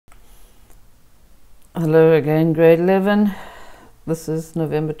Hello again, grade 11. This is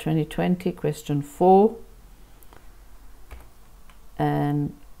November 2020, question 4.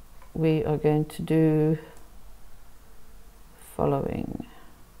 And we are going to do following.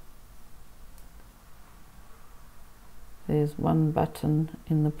 There's one button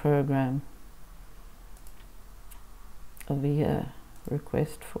in the program over here,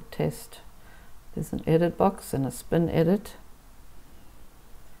 request for test. There's an edit box and a spin edit.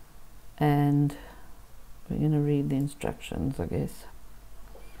 And we're going to read the instructions, I guess.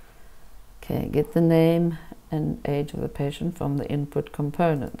 Okay, get the name and age of the patient from the input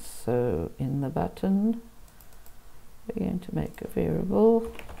components. So in the button, we're going to make a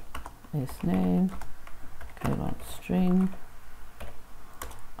variable, this name, colon string,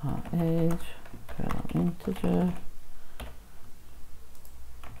 our age, colon integer,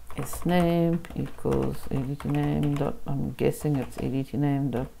 s name equals edtname dot, I'm guessing it's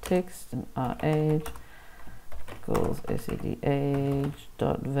edtname dot text, and our age equals sed age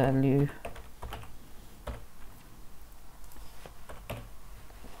dot value.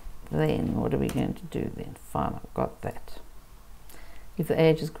 Then what are we going to do then? Fine, I've got that. If the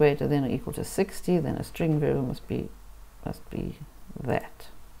age is greater than or equal to 60, then a string variable must be that.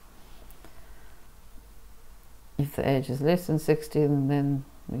 If the age is less than 60, then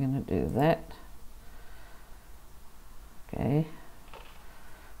we're going to do that. Okay.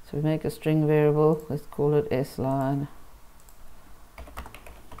 So we make a string variable, let's call it sline,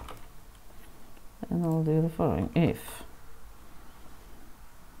 and I'll do the following. If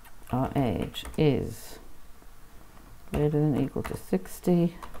our age is greater than or equal to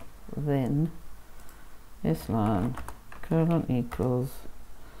 60, then sline colon equals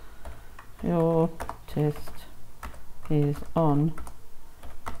your test is on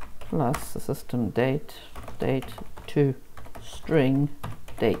plus the system date to string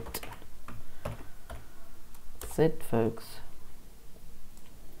date. That's it, folks.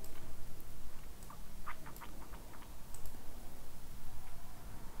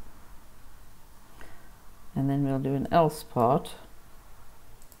 And then we'll do an else part.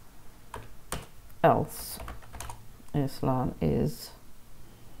 Else sline is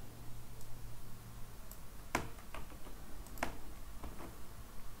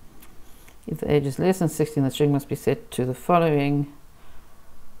if the age is less than 60, the string must be set to the following,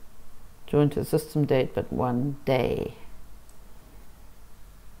 join to the system date but one day.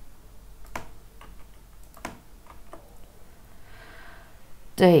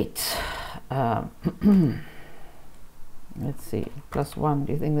 Date. Let's see, +1.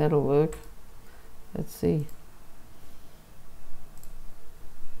 Do you think that'll work? Let's see.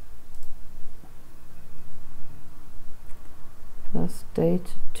 Plus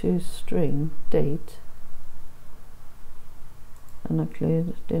date to string date,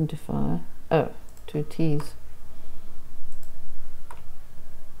 uncleared identifier. Oh, 2 T's.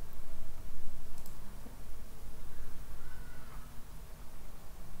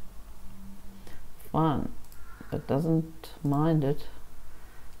 Fine, it doesn't mind it.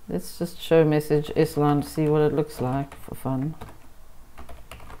 Let's just show message sline to see what it looks like for fun.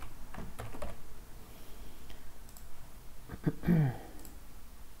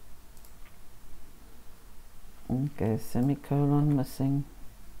 Okay, semicolon missing.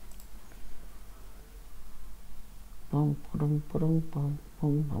 Boom, boom, boom, boom,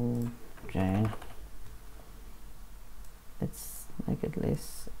 boom, boom. Jane. Let's make it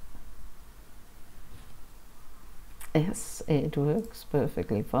less. Yes, it works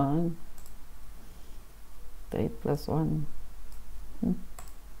perfectly fine. Date +1.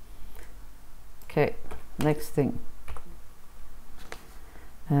 Okay, next thing.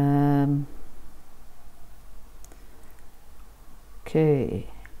 Okay.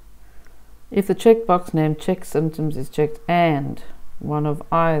 If the checkbox named check symptoms is checked and one of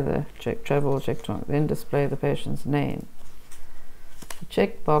either check travel or check trunk, then display the patient's name. The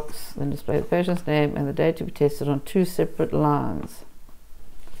checkbox then display the patient's name and the date to be tested on 2 separate lines.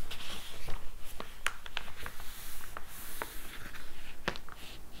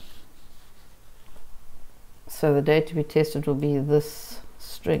 So the date to be tested will be this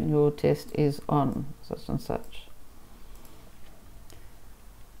string, your test is on such and such.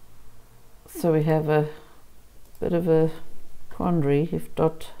 So we have a bit of a quandary if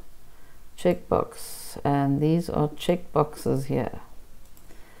dot checkbox, and these are checkboxes here.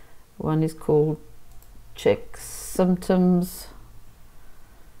 One is called check symptoms,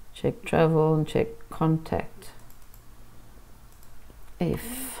 check travel, and check contact.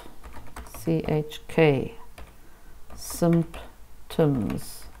 If chk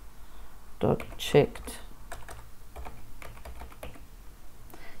symptoms dot checked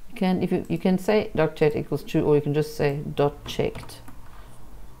can, if you can say dot checked equals true, or you can just say dot checked.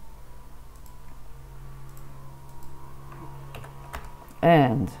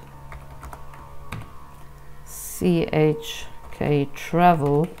 And chk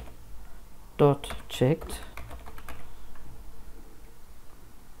travel dot checked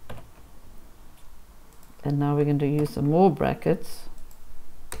and now we're going to use some more brackets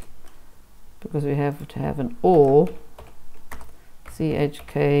because we have to have an or.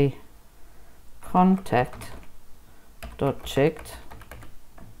 Chk contact dot checked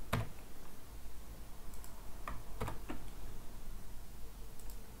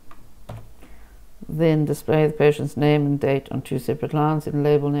then display the patient's name and date on 2 separate lines in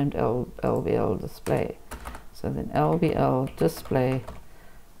label named LBL display. So then LBL display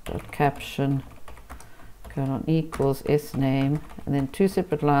dot caption colon equals S name, and then 2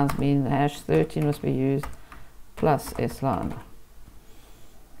 separate lines mean the hash 13 must be used plus S line.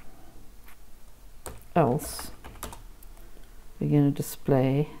 Else we're going to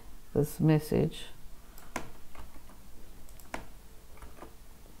display this message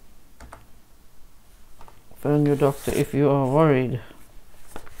phone your doctor if you are worried.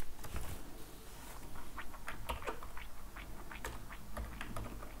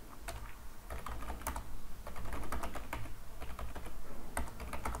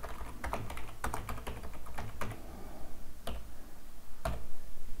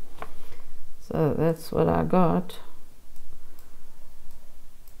 So that's what I got.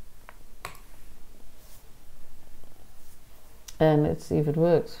 And let's see if it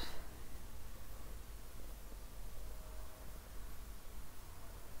works.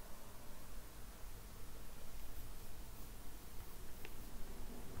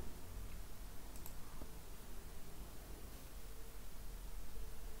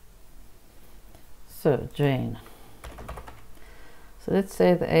 So Jane. So let's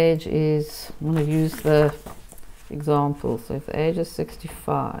say the age is, I'm going to use the example. So if the age is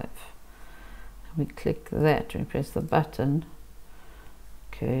 65, and we click that, we press the button.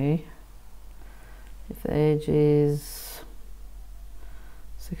 Okay. If the age is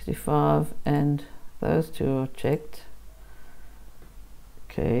 65 and those two are checked.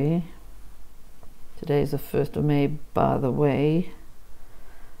 Okay. Today is the 1st of May, by the way.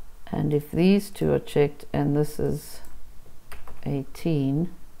 And if these two are checked and this is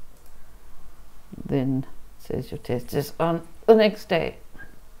 18, then it says your test is on the next day.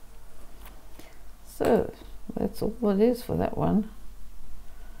 So that's all it is for that one.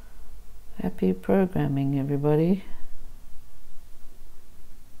 Happy programming, everybody.